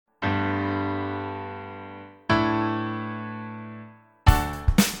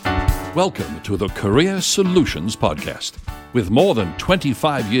Welcome to the Career Solutions Podcast. With more than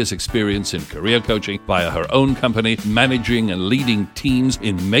 25 years' experience in career coaching via her own company, managing and leading teams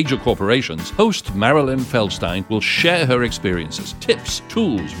in major corporations, host Marilyn Feldstein will share her experiences, tips,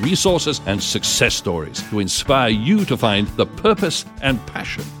 tools, resources, and success stories to inspire you to find the purpose and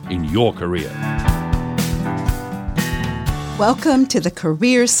passion in your career. Welcome to the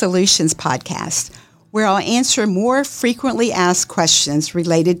Career Solutions Podcast, where I'll answer more frequently asked questions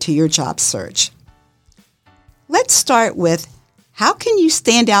related to your job search. Let's start with, how can you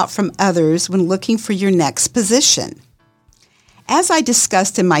stand out from others when looking for your next position? As I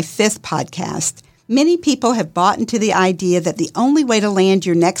discussed in my 5th podcast, many people have bought into the idea that the only way to land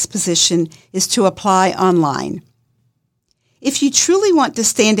your next position is to apply online. If you truly want to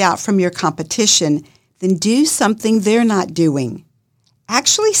stand out from your competition, then do something they're not doing.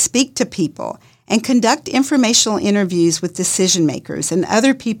 Actually speak to people and conduct informational interviews with decision makers and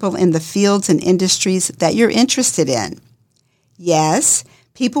other people in the fields and industries that you're interested in. Yes,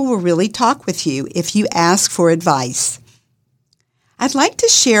 people will really talk with you if you ask for advice. I'd like to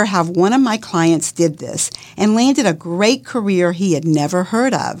share how one of my clients did this and landed a great career he had never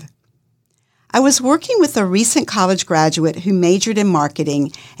heard of. I was working with a recent college graduate who majored in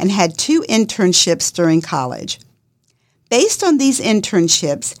marketing and had 2 internships during college. Based on these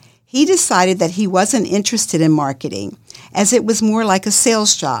internships, he decided that he wasn't interested in marketing, as it was more like a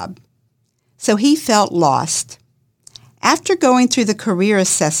sales job. So he felt lost. After going through the career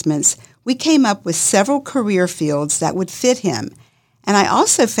assessments, we came up with several career fields that would fit him, and I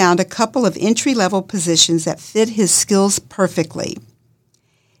also found a couple of entry-level positions that fit his skills perfectly.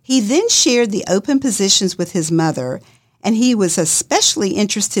 He then shared the open positions with his mother, and he was especially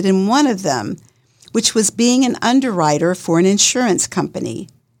interested in one of them, which was being an underwriter for an insurance company.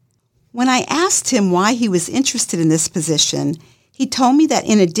 When I asked him why he was interested in this position, he told me that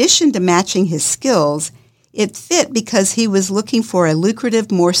in addition to matching his skills, it fit because he was looking for a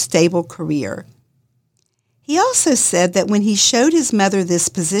lucrative, more stable career. He also said that when he showed his mother this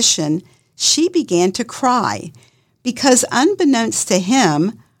position, she began to cry because, unbeknownst to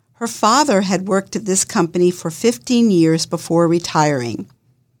him, her father had worked at this company for 15 years before retiring.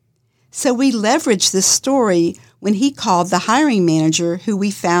 So we leveraged this story when he called the hiring manager who we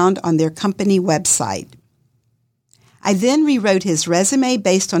found on their company website. I then rewrote his resume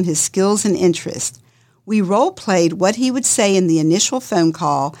based on his skills and interests. We role-played what he would say in the initial phone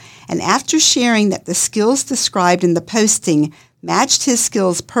call, and after sharing that the skills described in the posting matched his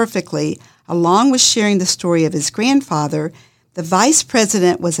skills perfectly, along with sharing the story of his grandfather, the vice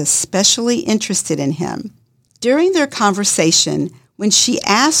president was especially interested in him. During their conversation, when she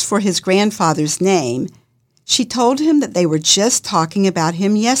asked for his grandfather's name, she told him that they were just talking about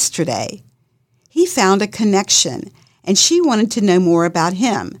him yesterday. He found a connection, and she wanted to know more about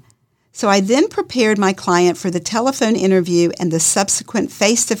him. So I then prepared my client for the telephone interview and the subsequent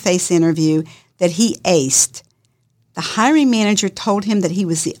face-to-face interview that he aced. The hiring manager told him that he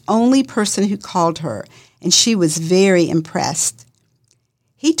was the only person who called her, and she was very impressed.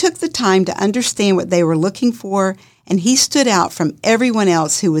 He took the time to understand what they were looking for, and he stood out from everyone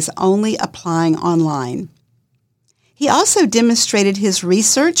else who was only applying online. He also demonstrated his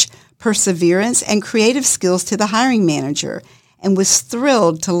research, perseverance, and creative skills to the hiring manager and was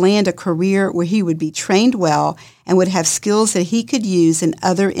thrilled to land a career where he would be trained well and would have skills that he could use in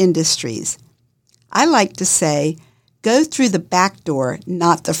other industries. I like to say, go through the back door,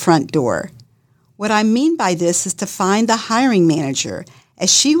 not the front door. What I mean by this is to find the hiring manager,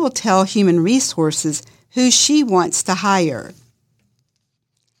 as she will tell human resources who she wants to hire.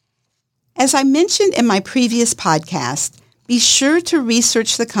 As I mentioned in my previous podcast, be sure to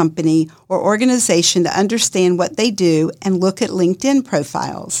research the company or organization to understand what they do and look at LinkedIn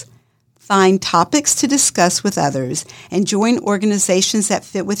profiles. Find topics to discuss with others and join organizations that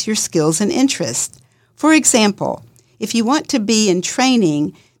fit with your skills and interests. For example, if you want to be in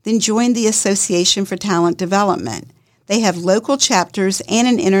training, then join the Association for Talent Development. They have local chapters and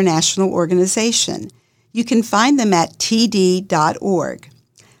an international organization. You can find them at td.org.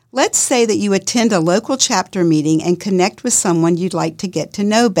 Let's say that you attend a local chapter meeting and connect with someone you'd like to get to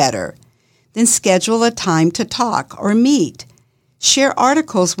know better. Then schedule a time to talk or meet. Share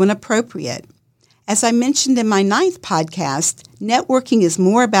articles when appropriate. As I mentioned in my 9th podcast, networking is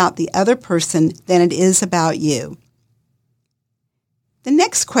more about the other person than it is about you. The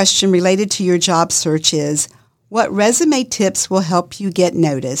next question related to your job search is, what resume tips will help you get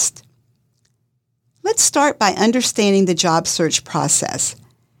noticed? Let's start by understanding the job search process.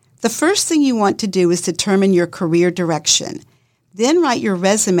 The first thing you want to do is determine your career direction. Then write your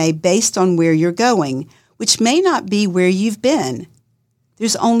resume based on where you're going, which may not be where you've been.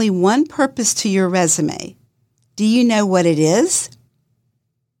 There's only one purpose to your resume. Do you know what it is?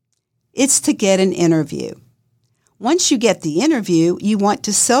 It's to get an interview. Once you get the interview, you want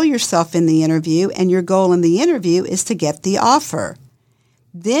to sell yourself in the interview, and your goal in the interview is to get the offer.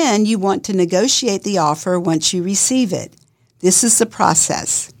 Then you want to negotiate the offer once you receive it. This is the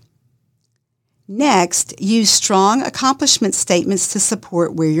process. Next, use strong accomplishment statements to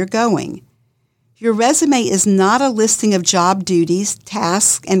support where you're going. Your resume is not a listing of job duties,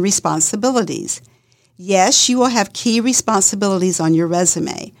 tasks, and responsibilities. Yes, you will have key responsibilities on your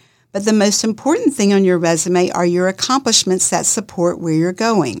resume, but the most important thing on your resume are your accomplishments that support where you're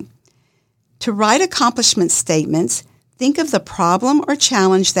going. To write accomplishment statements, think of the problem or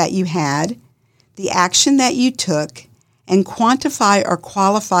challenge that you had, the action that you took, and quantify or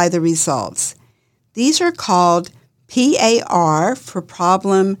qualify the results. These are called PAR for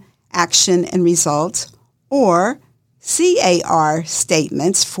problem, action, and results, or CAR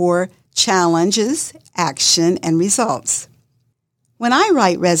statements for challenges, action, and results. When I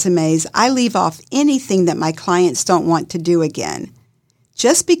write resumes, I leave off anything that my clients don't want to do again.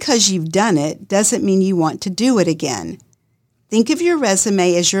 Just because you've done it doesn't mean you want to do it again. Think of your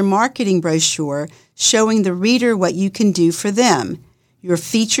resume as your marketing brochure showing the reader what you can do for them, your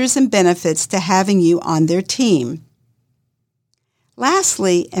features and benefits to having you on their team.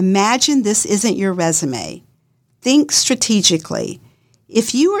 Lastly, imagine this isn't your resume. Think strategically.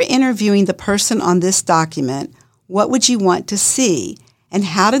 If you were interviewing the person on this document, what would you want to see, and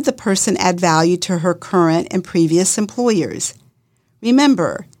how did the person add value to her current and previous employers?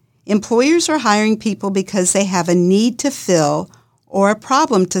 Remember, employers are hiring people because they have a need to fill or a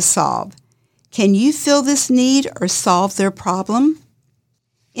problem to solve. Can you fill this need or solve their problem?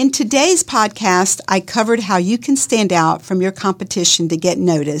 In today's podcast, I covered how you can stand out from your competition to get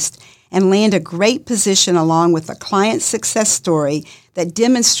noticed and land a great position along with a client success story that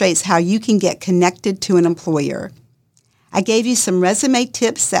demonstrates how you can get connected to an employer. I gave you some resume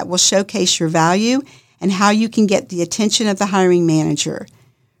tips that will showcase your value and how you can get the attention of the hiring manager.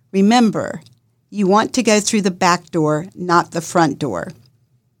 Remember, you want to go through the back door, not the front door.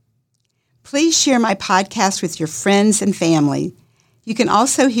 Please share my podcast with your friends and family. You can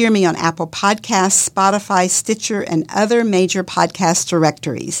also hear me on Apple Podcasts, Spotify, Stitcher, and other major podcast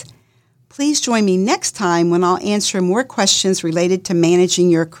directories. Please join me next time when I'll answer more questions related to managing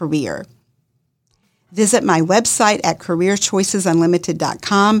your career. Visit my website at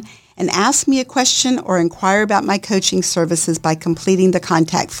careerchoicesunlimited.com and ask me a question or inquire about my coaching services by completing the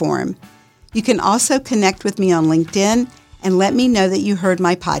contact form. You can also connect with me on LinkedIn and let me know that you heard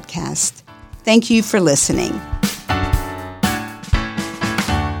my podcast. Thank you for listening.